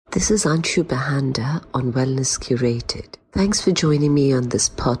This is Anshu Bahanda on Wellness Curated. Thanks for joining me on this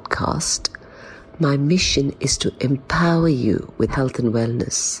podcast. My mission is to empower you with health and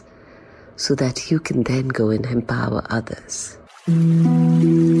wellness so that you can then go and empower others.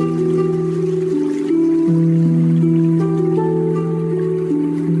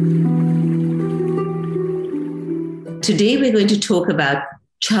 Today we're going to talk about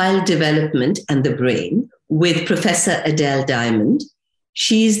child development and the brain with Professor Adele Diamond.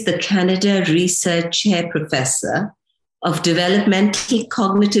 She's the Canada Research Chair Professor of Developmental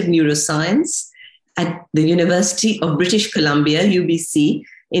Cognitive Neuroscience at the University of British Columbia, UBC,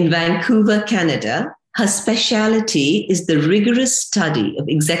 in Vancouver, Canada. Her specialty is the rigorous study of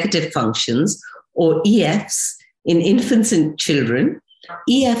executive functions, or EFs, in infants and children.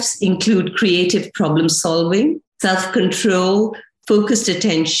 EFs include creative problem solving, self-control, focused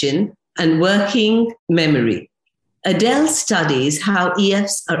attention, and working memory. Adele studies how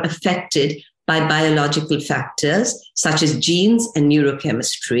EFs are affected by biological factors such as genes and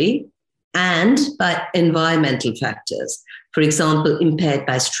neurochemistry and by environmental factors, for example, impaired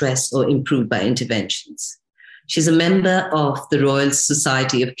by stress or improved by interventions. She's a member of the Royal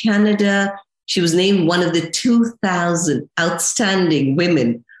Society of Canada. She was named one of the 2,000 outstanding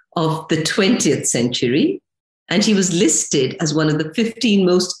women of the 20th century. And she was listed as one of the 15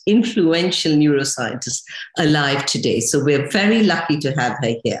 most influential neuroscientists alive today. So we're very lucky to have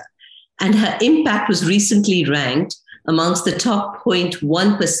her here. And her impact was recently ranked amongst the top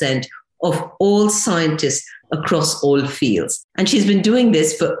 0.1% of all scientists across all fields. And she's been doing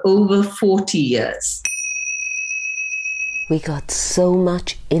this for over 40 years. We got so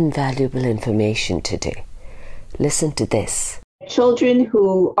much invaluable information today. Listen to this. Children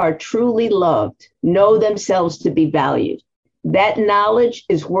who are truly loved know themselves to be valued. That knowledge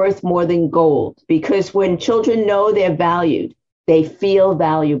is worth more than gold, because when children know they're valued, they feel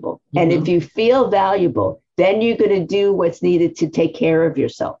valuable. Mm-hmm. And if you feel valuable, then you're going to do what's needed to take care of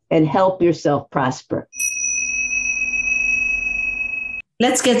yourself and help yourself prosper.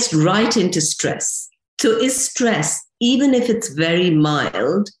 Let's get right into stress. So is stress, even if it's very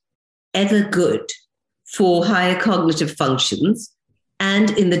mild, ever good for higher cognitive functions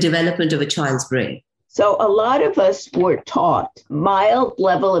and in the development of a child's brain? So a lot of us were taught mild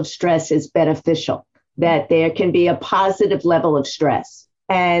level of stress is beneficial, that there can be a positive level of stress.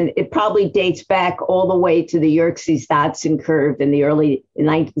 And it probably dates back all the way to the Yerkes-Dodson curve in the early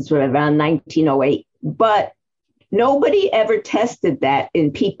 90s, around 1908. But nobody ever tested that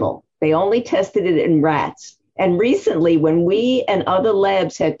in people. They only tested it in rats. And recently, when we and other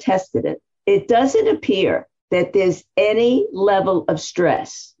labs have tested it, it doesn't appear that there's any level of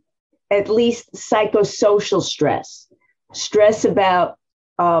stress, at least psychosocial stress, stress about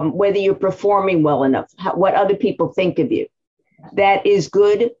whether you're performing well enough, what other people think of you, that is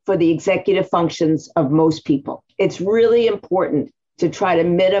good for the executive functions of most people. It's really important to try to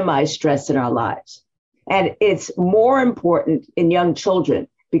minimize stress in our lives. And it's more important in young children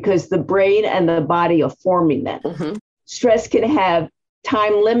because the brain and the body are forming them. Mm-hmm. Stress can have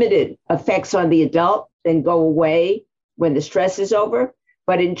time-limited effects on the adult and go away when the stress is over.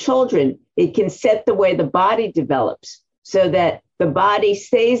 But in children, it can set the way the body develops so that the body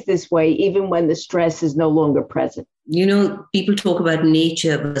stays this way even when the stress is no longer present. You know, people talk about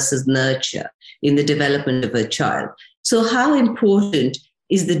nature versus nurture in the development of a child. So how important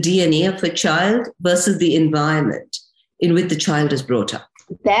is the DNA of a child versus the environment in which the child is brought up?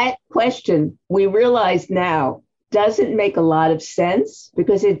 That question, we realize now, doesn't make a lot of sense,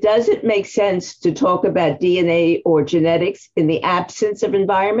 because it doesn't make sense to talk about DNA or genetics in the absence of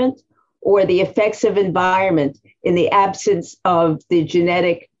environment, or the effects of environment in the absence of the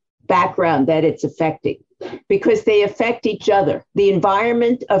genetic background that it's affecting, because they affect each other. The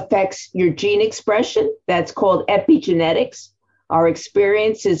environment affects your gene expression. That's called epigenetics. Our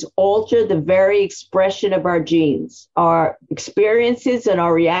experiences alter the very expression of our genes. Our experiences and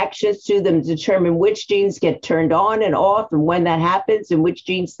our reactions to them determine which genes get turned on and off and when that happens and which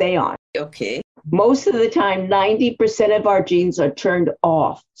genes stay on. Okay. Most of the time, 90% of our genes are turned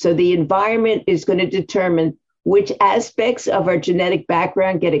off. So the environment is going to determine which aspects of our genetic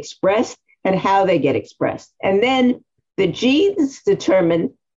background get expressed and how they get expressed. And then the genes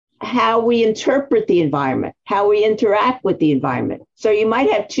determine how we interpret the environment, how we interact with the environment. So you might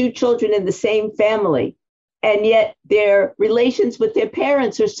have two children in the same family, and yet their relations with their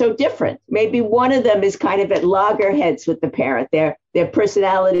parents are so different. Maybe one of them is kind of at loggerheads with the parent. Their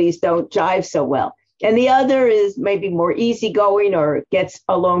personalities don't jive so well. And the other is maybe more easygoing or gets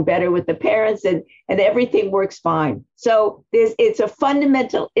along better with the parents, and everything works fine. So it's a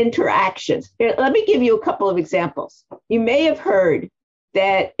fundamental interaction. Here, let me give you a couple of examples. You may have heard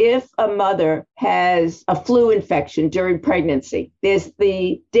that if a mother has a flu infection during pregnancy, there's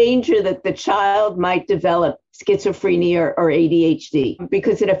the danger that the child might develop schizophrenia or ADHD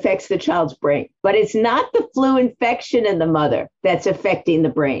because it affects the child's brain. But it's not the flu infection in the mother that's affecting the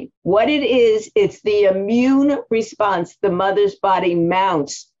brain. What it is, it's the immune response the mother's body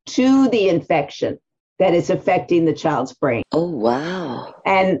mounts to the infection that is affecting the child's brain. Oh, wow.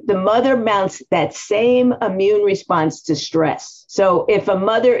 And the mother mounts that same immune response to stress. So if a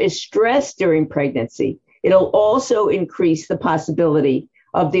mother is stressed during pregnancy, it'll also increase the possibility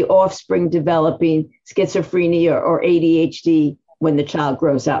of the offspring developing schizophrenia or ADHD when the child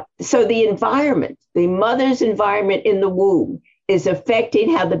grows up. So the environment, the mother's environment in the womb, is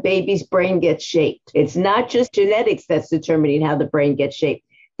affecting how the baby's brain gets shaped. It's not just genetics that's determining how the brain gets shaped.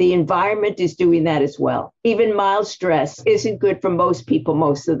 The environment is doing that as well. Even mild stress isn't good for most people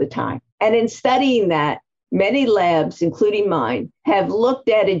most of the time. And in studying that, many labs, including mine, have looked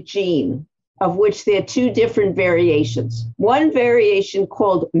at a gene of which there are two different variations. One variation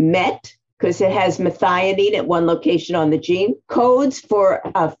called MET, because it has methionine at one location on the gene, codes for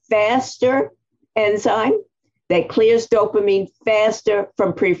a faster enzyme that clears dopamine faster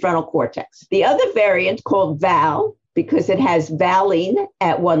from prefrontal cortex. The other variant called VAL, because it has valine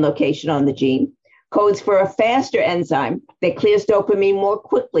at one location on the gene, codes for a faster enzyme that clears dopamine more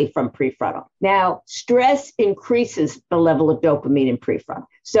quickly from prefrontal. Now, stress increases the level of dopamine in prefrontal.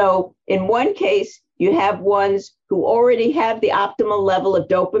 So in one case, you have ones who already have the optimal level of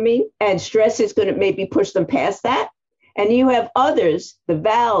dopamine, and stress is going to maybe push them past that. And you have others, the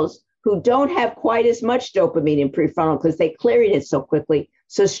VALs, who don't have quite as much dopamine in prefrontal because they cleared it so quickly.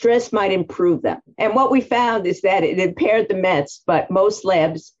 So stress might improve them. And what we found is that it impaired the METs, but most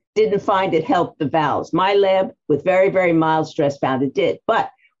labs didn't find it helped the VALs. My lab with very, very mild stress found it did.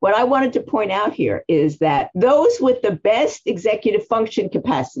 But what I wanted to point out here is that those with the best executive function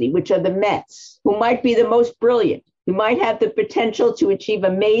capacity, which are the METs, who might be the most brilliant, who might have the potential to achieve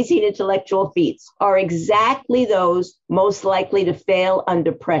amazing intellectual feats, are exactly those most likely to fail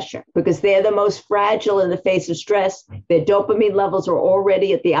under pressure because they're the most fragile in the face of stress. Their dopamine levels are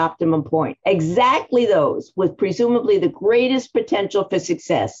already at the optimum point. Exactly those with presumably the greatest potential for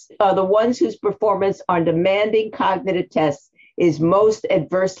success are the ones whose performance on demanding cognitive tests is most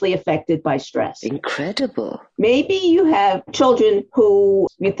adversely affected by stress. Incredible. Maybe you have children who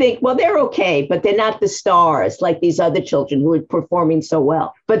you think, well, they're okay, but they're not the stars like these other children who are performing so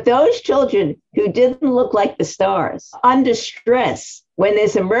well. But those children who didn't look like the stars under stress when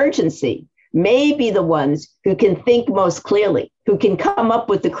there's emergency may be the ones who can think most clearly, who can come up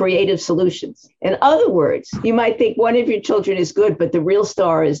with the creative solutions. In other words, you might think one of your children is good, but the real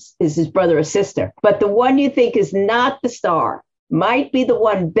star is his brother or sister. But the one you think is not the star might be the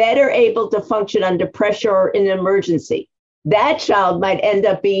one better able to function under pressure or in an emergency. That child might end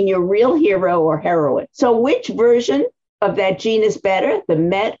up being your real hero or heroine. So which version of that gene is better, the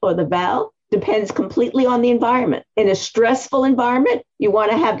MET or the VAL? Depends completely on the environment. In a stressful environment, you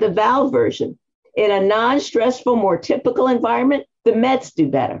want to have the VAL version. In a non-stressful, more typical environment, the METs do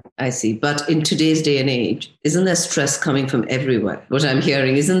better. I see. But in today's day and age, isn't there stress coming from everywhere? What I'm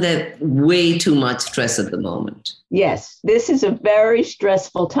hearing, isn't there way too much stress at the moment? Yes, this is a very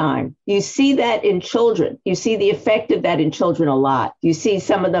stressful time. You see that in children. You see the effect of that in children a lot. You see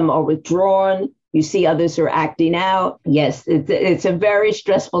some of them are withdrawn. You see others are acting out. Yes, it's a very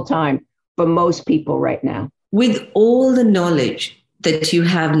stressful time for most people right now. With all the knowledge that you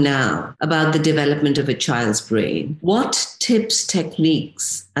have now about the development of a child's brain, what tips,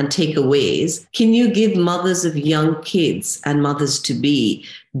 techniques, and takeaways can you give mothers of young kids and mothers-to-be,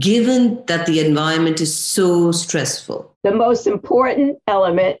 given that the environment is so stressful? The most important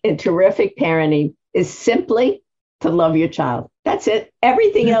element in terrific parenting is simply to love your child. That's it.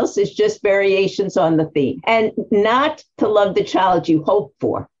 Everything else is just variations on the theme. And not to love the child you hope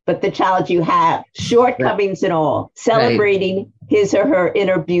for, but the child you have, shortcomings and all, celebrating his or her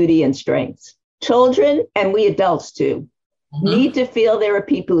inner beauty and strengths. Children, and we adults too, need to feel there are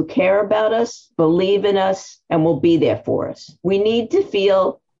people who care about us, believe in us, and will be there for us. We need to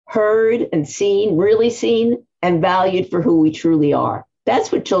feel heard and seen, really seen, and valued for who we truly are.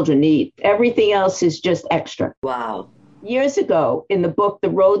 That's what children need. Everything else is just extra. Wow. Years ago, in the book, The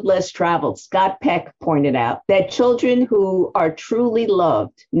Road Less Traveled, Scott Peck pointed out that children who are truly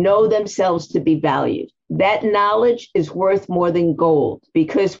loved know themselves to be valued. That knowledge is worth more than gold,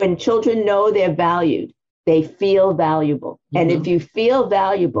 because when children know they're valued, they feel valuable. And if you feel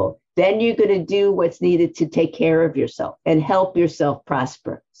valuable, then you're going to do what's needed to take care of yourself and help yourself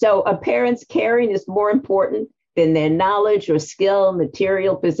prosper. So a parent's caring is more important than their knowledge or skill,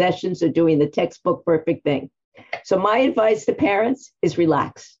 material possessions, or doing the textbook perfect thing. So my advice to parents is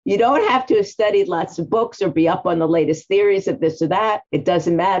relax. You don't have to have studied lots of books or be up on the latest theories of this or that. It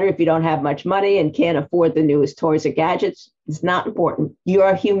doesn't matter if you don't have much money and can't afford the newest toys or gadgets. It's not important.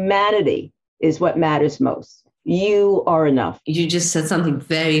 Your humanity is what matters most. You are enough. You just said something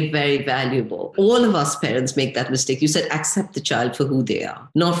very, very valuable. All of us parents make that mistake. You said accept the child for who they are,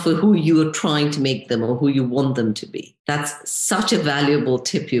 not for who you are trying to make them or who you want them to be. That's such a valuable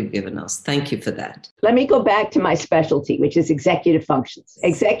tip you've given us. Thank you for that. Let me go back to my specialty, which is executive functions.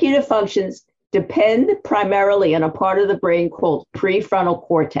 Executive functions depend primarily on a part of the brain called prefrontal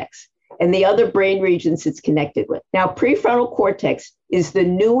cortex and the other brain regions it's connected with. Now, prefrontal cortex is the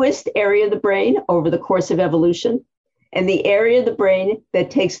newest area of the brain over the course of evolution, and the area of the brain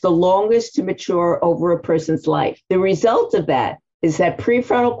that takes the longest to mature over a person's life. The result of that is that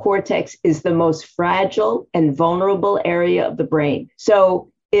prefrontal cortex is the most fragile and vulnerable area of the brain.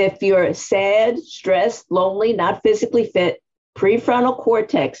 So if you're sad, stressed, lonely, not physically fit, prefrontal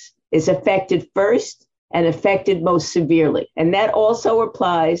cortex is affected first and affected most severely. And that also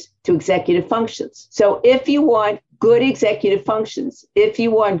applies to executive functions. So if you want good executive functions, if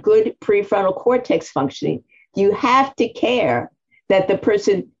you want good prefrontal cortex functioning, you have to care that the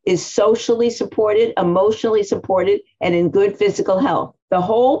person is socially supported, emotionally supported, and in good physical health. The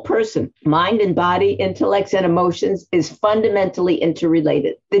whole person, mind and body, intellects and emotions, is fundamentally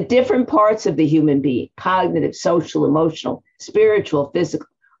interrelated. The different parts of the human being, cognitive, social, emotional, spiritual, physical,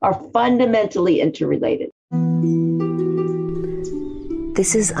 are fundamentally interrelated.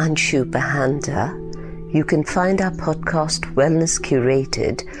 This is Anshu Bahanda. You can find our podcast Wellness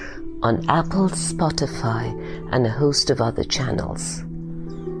Curated on Apple, Spotify, and a host of other channels.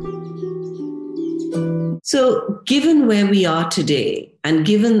 So given where we are today and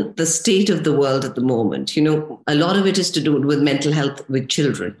given the state of the world at the moment, a lot of it is to do with mental health with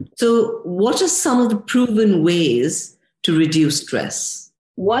children. So what are some of the proven ways to reduce stress?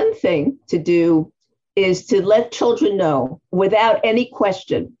 One thing to do is to let children know without any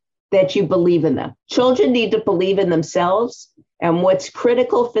question that you believe in them. Children need to believe in themselves. And what's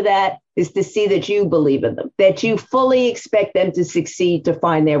critical for that is to see that you believe in them, that you fully expect them to succeed, to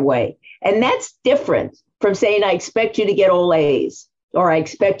find their way. And that's different from saying, I expect you to get all A's, or I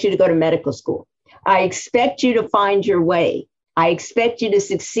expect you to go to medical school. I expect you to find your way. I expect you to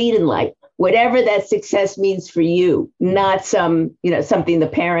succeed in life, whatever that success means for you, not something the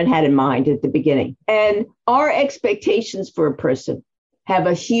parent had in mind at the beginning. And our expectations for a person have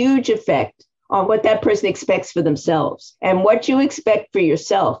a huge effect on what that person expects for themselves. And what you expect for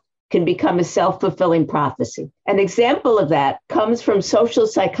yourself can become a self-fulfilling prophecy. An example of that comes from social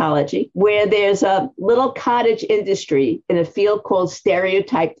psychology, where there's a little cottage industry in a field called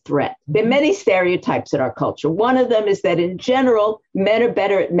stereotype threat. There are many stereotypes in our culture. One of them is that in general, men are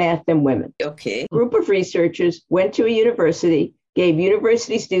better at math than women. Okay. A group of researchers went to a university, gave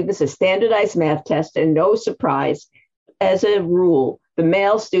university students a standardized math test, and no surprise, as a rule, the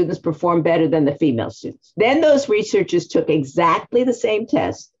male students performed better than the female students. Then those researchers took exactly the same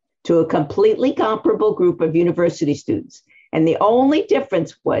test to a completely comparable group of university students. And the only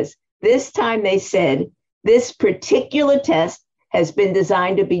difference was this time they said, this particular test has been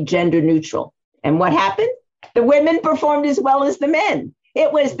designed to be gender neutral. And what happened? The women performed as well as the men.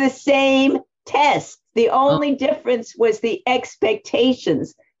 It was the same test. The only difference was the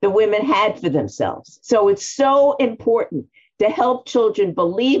expectations the women had for themselves. So it's so important to help children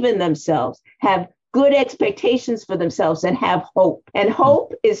believe in themselves, have good expectations for themselves, and have hope. And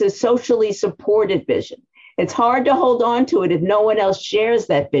hope is a socially supported vision. It's hard to hold on to it if no one else shares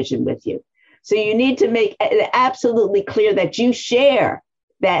that vision with you. So you need to make it absolutely clear that you share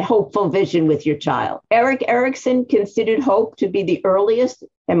that hopeful vision with your child. Erik Erikson considered hope to be the earliest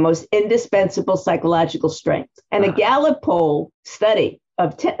and most indispensable psychological strength. And a Gallup poll study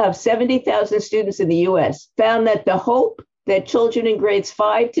of 70,000 students in the US found that the hope that children in grades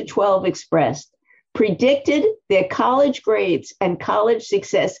 5 to 12 expressed predicted their college grades and college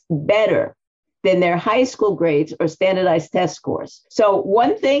success better than their high school grades or standardized test scores. So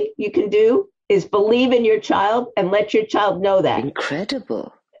one thing you can do is believe in your child and let your child know that.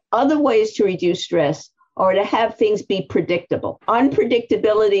 Incredible. Other ways to reduce stress are to have things be predictable.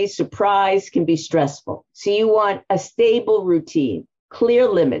 Unpredictability, surprise can be stressful. So you want a stable routine, clear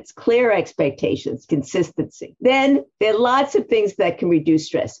limits, clear expectations, consistency. Then there are lots of things that can reduce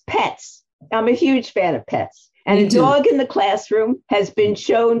stress. Pets. I'm a huge fan of pets. And a dog in the classroom has been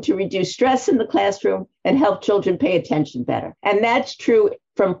shown to reduce stress in the classroom and help children pay attention better. And that's true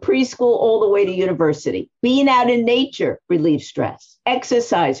from preschool all the way to university. Being out in nature relieves stress.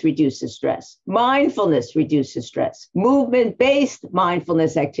 Exercise reduces stress. Mindfulness reduces stress. Movement-based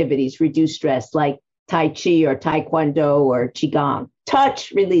mindfulness activities reduce stress, like Tai Chi or Taekwondo or Qigong.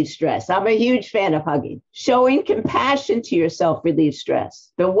 Touch relieves stress. I'm a huge fan of hugging. Showing compassion to yourself relieves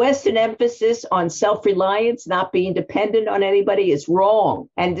stress. The Western emphasis on self-reliance, not being dependent on anybody, is wrong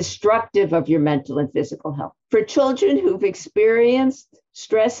and destructive of your mental and physical health. For children who've experienced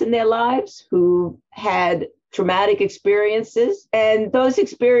stress in their lives, who had traumatic experiences, and those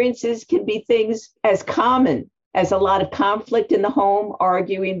experiences can be things as common as a lot of conflict in the home,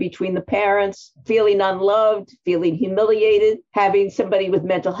 arguing between the parents, feeling unloved, feeling humiliated, having somebody with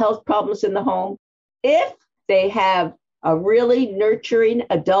mental health problems in the home. If they have a really nurturing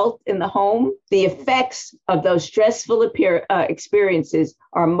adult in the home, the effects of those stressful experiences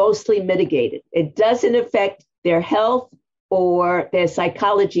are mostly mitigated. It doesn't affect their health or their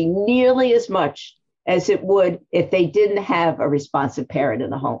psychology nearly as much as it would if they didn't have a responsive parent in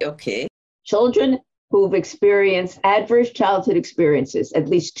the home. Okay. Children who've experienced adverse childhood experiences, at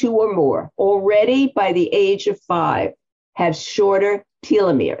least 2 or more, already by the age of 5, have shorter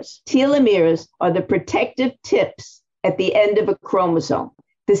telomeres. Telomeres are the protective tips at the end of a chromosome.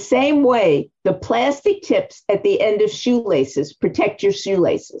 The same way the plastic tips at the end of shoelaces protect your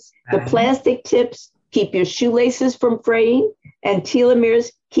shoelaces. The plastic tips keep your shoelaces from fraying, and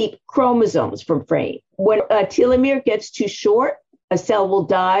telomeres keep chromosomes from fraying. When a telomere gets too short, a cell will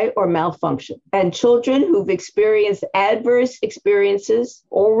die or malfunction. And children who've experienced adverse experiences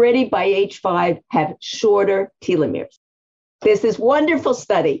already by age 5 have shorter telomeres. There's this wonderful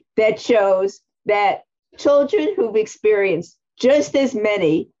study that shows that children who've experienced just as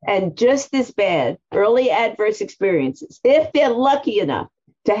many and just as bad early adverse experiences, if they're lucky enough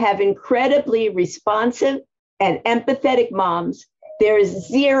to have incredibly responsive and empathetic moms, there is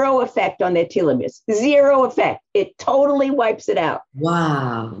zero effect on their telomeres. Zero effect. It totally wipes it out.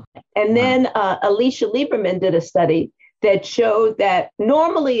 Wow. And then Alicia Lieberman did a study that showed that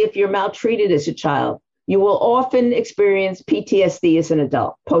normally if you're maltreated as a child, you will often experience PTSD as an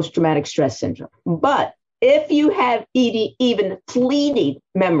adult, post-traumatic stress syndrome. But if you have even fleeting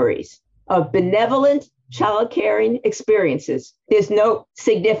memories of benevolent child caring experiences, there's no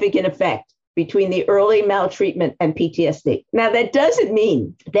significant effect between the early maltreatment and PTSD. Now, that doesn't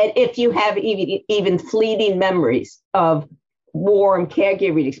mean that if you have even fleeting memories of warm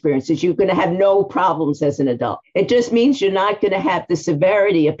caregiving experiences, you're going to have no problems as an adult. It just means you're not going to have the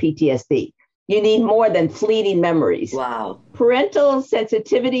severity of PTSD. You need more than fleeting memories. Wow. Parental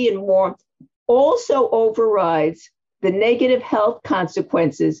sensitivity and warmth also overrides the negative health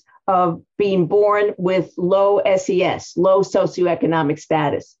consequences of being born with low SES, low socioeconomic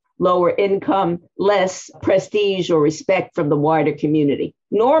status, lower income, less prestige or respect from the wider community.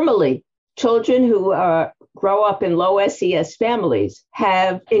 Normally, children who grow up in low SES families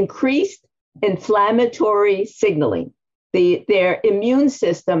have increased inflammatory signaling. Their immune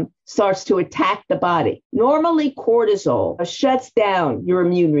system starts to attack the body. Normally, cortisol shuts down your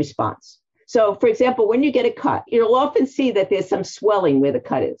immune response. So, for example, when you get a cut, you'll often see that there's some swelling where the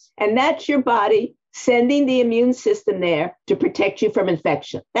cut is. And that's your body sending the immune system there to protect you from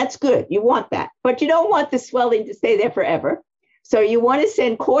infection. That's good. You want that. But you don't want the swelling to stay there forever. So you want to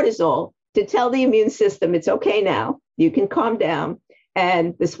send cortisol to tell the immune system it's okay now. You can calm down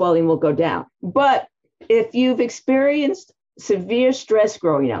and the swelling will go down. But if you've experienced severe stress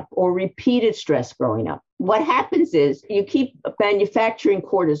growing up or repeated stress growing up, what happens is you keep manufacturing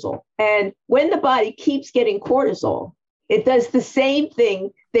cortisol. And when the body keeps getting cortisol, it does the same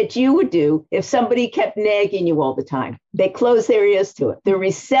thing that you would do if somebody kept nagging you all the time. They close their ears to it. The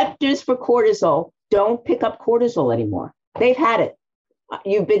receptors for cortisol don't pick up cortisol anymore. They've had it.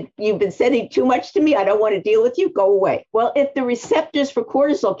 You've been sending too much to me. I don't want to deal with you. Go away. Well, if the receptors for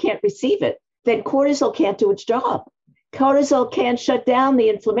cortisol can't receive it, then cortisol can't do its job. Cortisol can't shut down the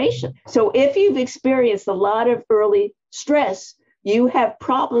inflammation. So if you've experienced a lot of early stress, you have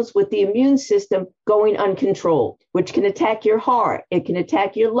problems with the immune system going uncontrolled, which can attack your heart. It can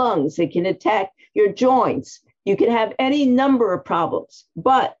attack your lungs. It can attack your joints. You can have any number of problems.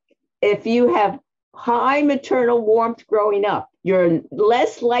 But if you have high maternal warmth growing up, you're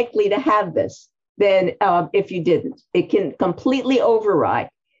less likely to have this than if you didn't. It can completely override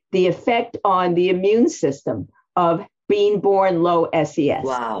the effect on the immune system of being born low SES.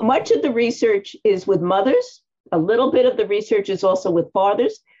 Wow. Much of the research is with mothers. A little bit of the research is also with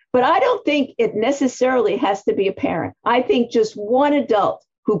fathers, but I don't think it necessarily has to be a parent. I think just one adult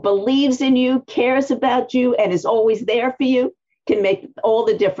who believes in you, cares about you, and is always there for you can make all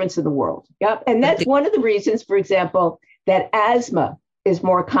the difference in the world. Yep. And that's one of the reasons, for example, that asthma is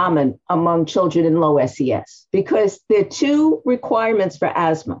more common among children in low SES, because there are 2 requirements for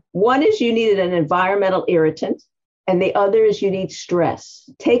asthma. One is you needed an environmental irritant, and the other is you need stress.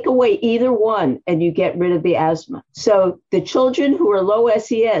 Take away either one and you get rid of the asthma. So the children who are low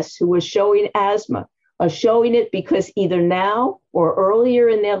SES, who are showing asthma, are showing it because either now or earlier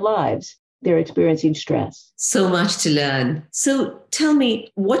in their lives, they're experiencing stress. So much to learn. So tell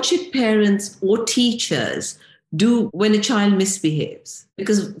me, what should parents or teachers do when a child misbehaves?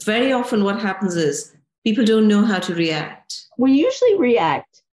 Because very often what happens is people don't know how to react. We usually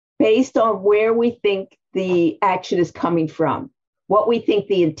react based on where we think the action is coming from, what we think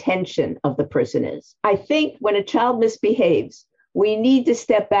the intention of the person is. I think when a child misbehaves, we need to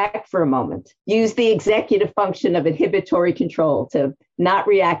step back for a moment, use the executive function of inhibitory control to not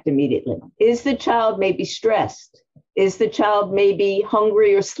react immediately. Is the child maybe stressed? Is the child maybe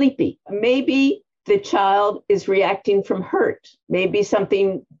hungry or sleepy? Maybe the child is reacting from hurt. Maybe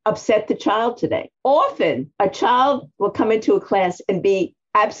something upset the child today. Often a child will come into a class and be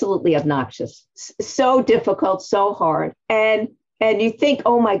absolutely obnoxious, so difficult, so hard. And you think,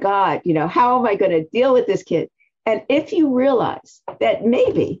 oh my God, how am I going to deal with this kid? And if you realize that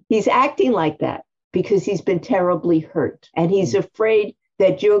maybe he's acting like that because he's been terribly hurt and he's afraid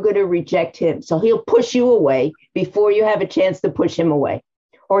that you're going to reject him, so he'll push you away before you have a chance to push him away,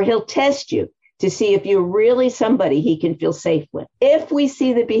 or he'll test you to see if you're really somebody he can feel safe with. If we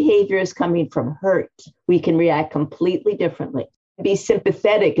see the behavior is coming from hurt, we can react completely differently. Be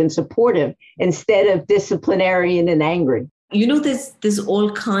sympathetic and supportive instead of disciplinarian and angry. There's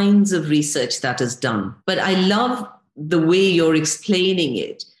all kinds of research that is done, but I love the way you're explaining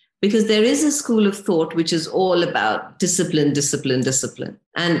it, because there is a school of thought which is all about discipline.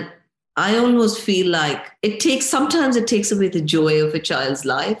 And I almost feel like sometimes it takes away the joy of a child's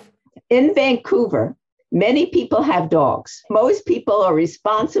life. In Vancouver, many people have dogs. Most people are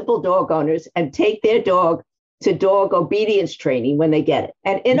responsible dog owners and take their dog to dog obedience training when they get it.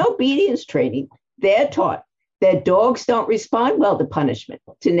 And in obedience training, they're taught that dogs don't respond well to punishment,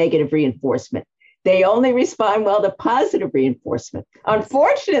 to negative reinforcement. They only respond well to positive reinforcement.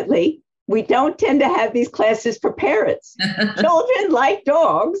 Unfortunately, we don't tend to have these classes for parents. Children, like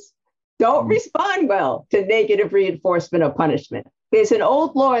dogs, don't respond well to negative reinforcement or punishment. There's an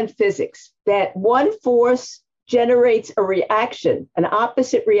old law in physics that one force generates a reaction, an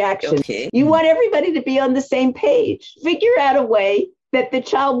opposite reaction. Okay. You want everybody to be on the same page. Figure out a way that the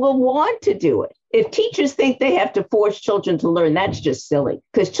child will want to do it. If teachers think they have to force children to learn, that's just silly,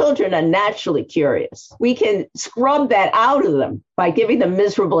 because children are naturally curious. We can scrub that out of them by giving them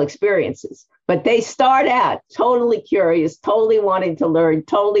miserable experiences. But they start out totally curious, totally wanting to learn,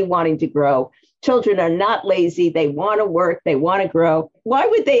 totally wanting to grow. Children are not lazy. They want to work. They want to grow. Why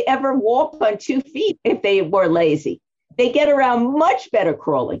would they ever walk on 2 feet if they were lazy? They get around much better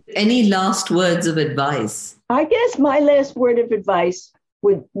crawling. Any last words of advice? I guess my last word of advice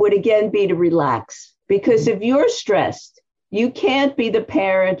would again be to relax. Because if you're stressed, you can't be the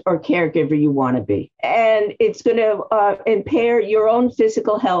parent or caregiver you want to be. And it's going to impair your own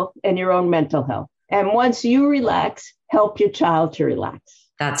physical health and your own mental health. And once you relax, help your child to relax.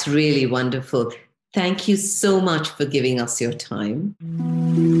 That's really wonderful. Thank you so much for giving us your time.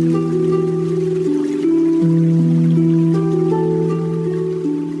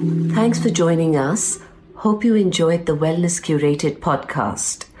 Thanks for joining us. Hope you enjoyed the Wellness Curated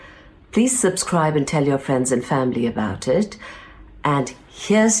podcast. Please subscribe and tell your friends and family about it. And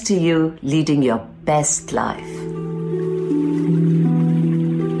here's to you leading your best life.